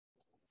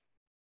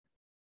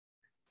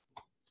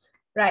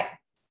Right.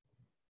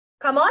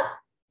 Come on.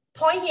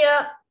 Point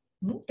here.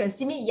 Can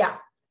see me? Yeah.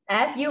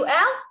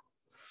 F-U-L.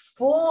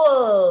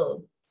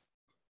 Full.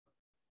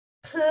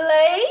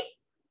 Play.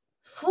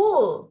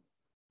 Full.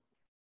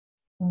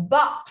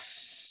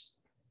 Box.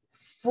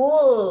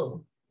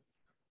 Full.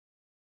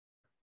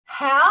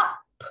 Help.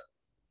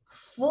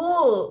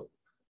 Full.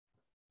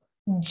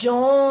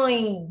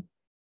 Join.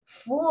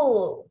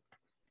 Full.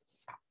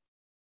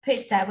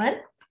 Page 7.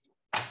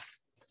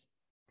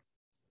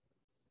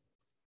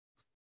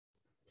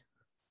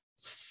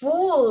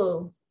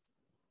 Full.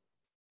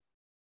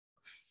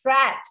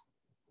 Fret.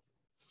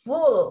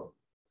 Full.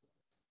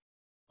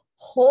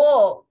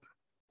 Hope.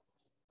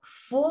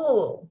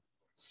 Full.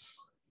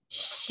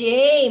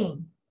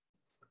 Shame.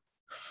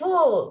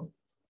 Full.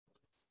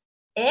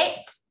 8.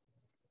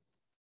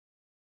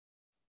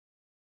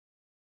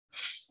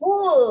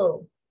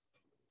 Full.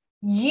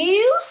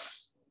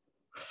 Useful.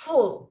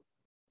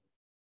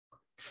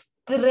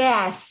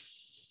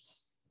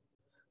 Stress.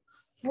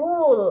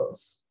 Full.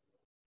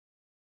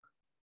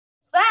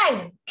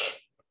 Thank.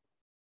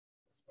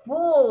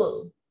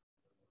 Full.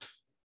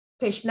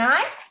 Page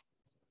 9.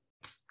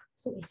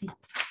 So easy.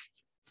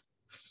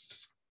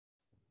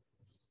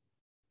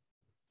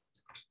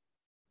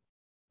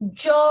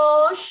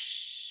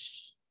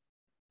 Josh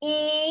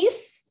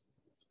is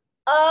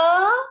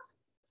a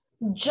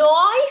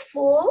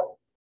joyful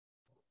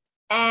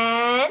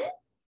and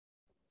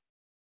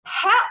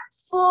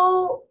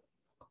helpful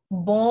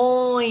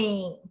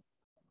boy.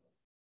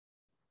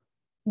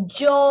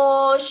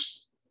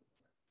 Josh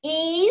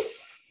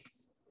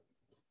is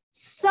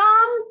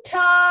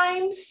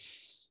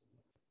sometimes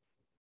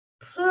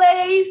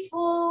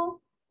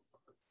playful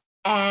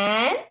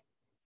and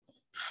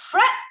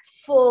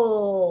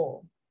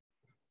fretful.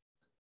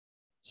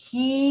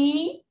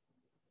 He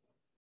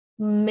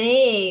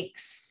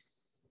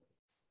makes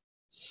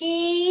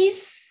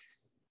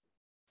his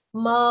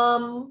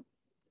mom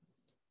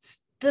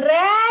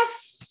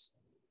stressful.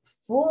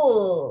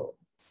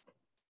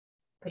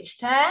 Page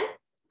 10.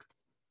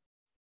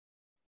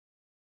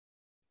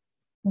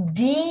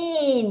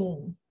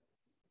 Dean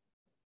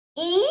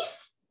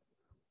is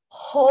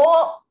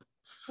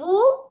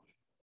hopeful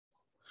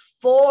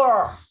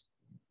for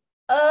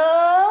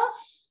a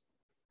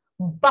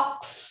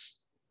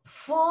box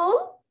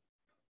full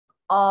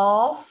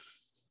of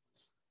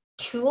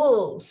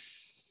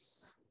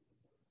tools.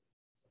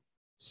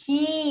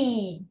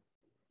 He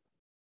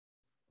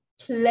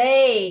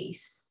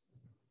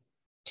plays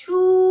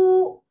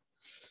to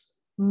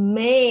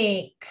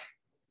make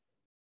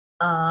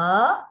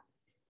a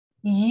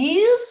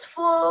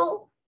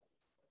useful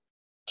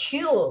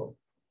tool.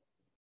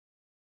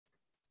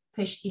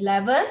 Page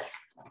 11.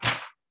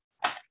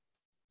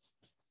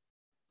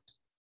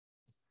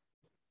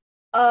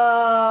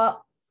 A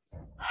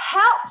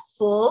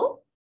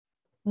helpful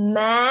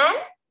man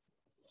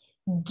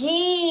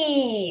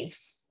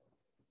gives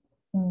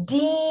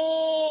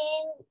Dean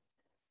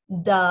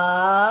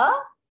the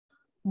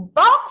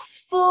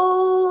box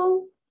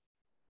full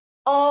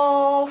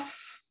of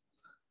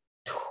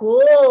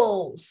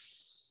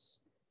tools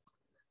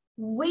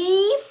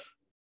with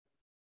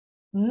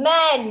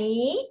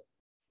many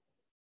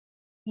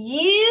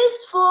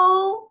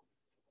useful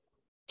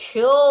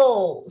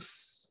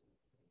tools.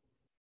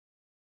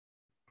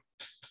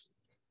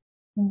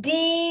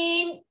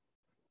 Dean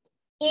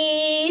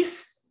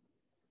is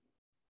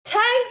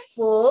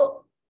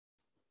thankful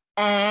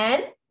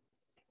and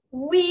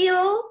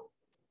will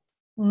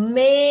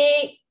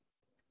make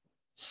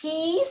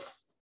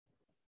his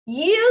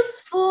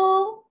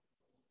useful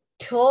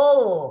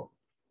tool.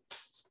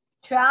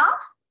 12.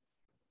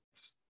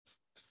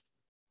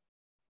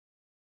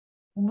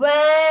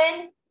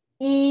 When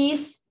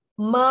is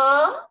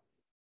mom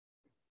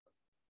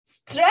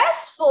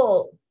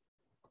stressful?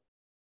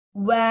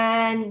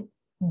 When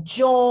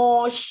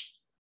Josh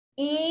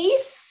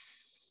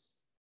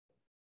is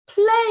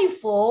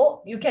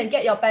playful, you can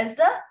get your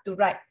pencil to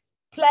write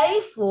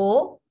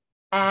playful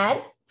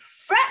and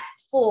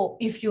fretful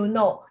if you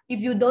know.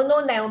 If you don't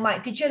know, never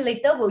mind. Teacher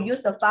later will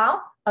use the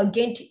file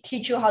again to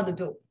teach you how to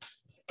do.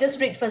 Just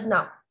read first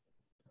now.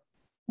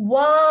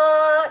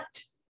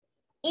 What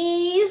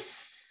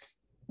is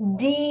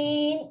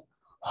Dean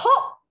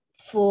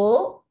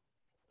hopeful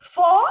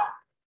for?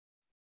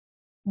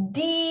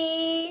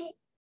 Dean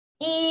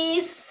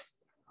is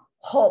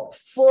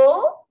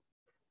hopeful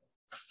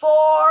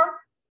for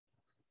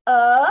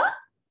a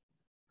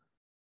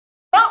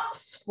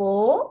box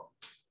full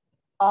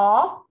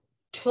of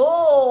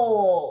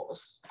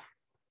tools.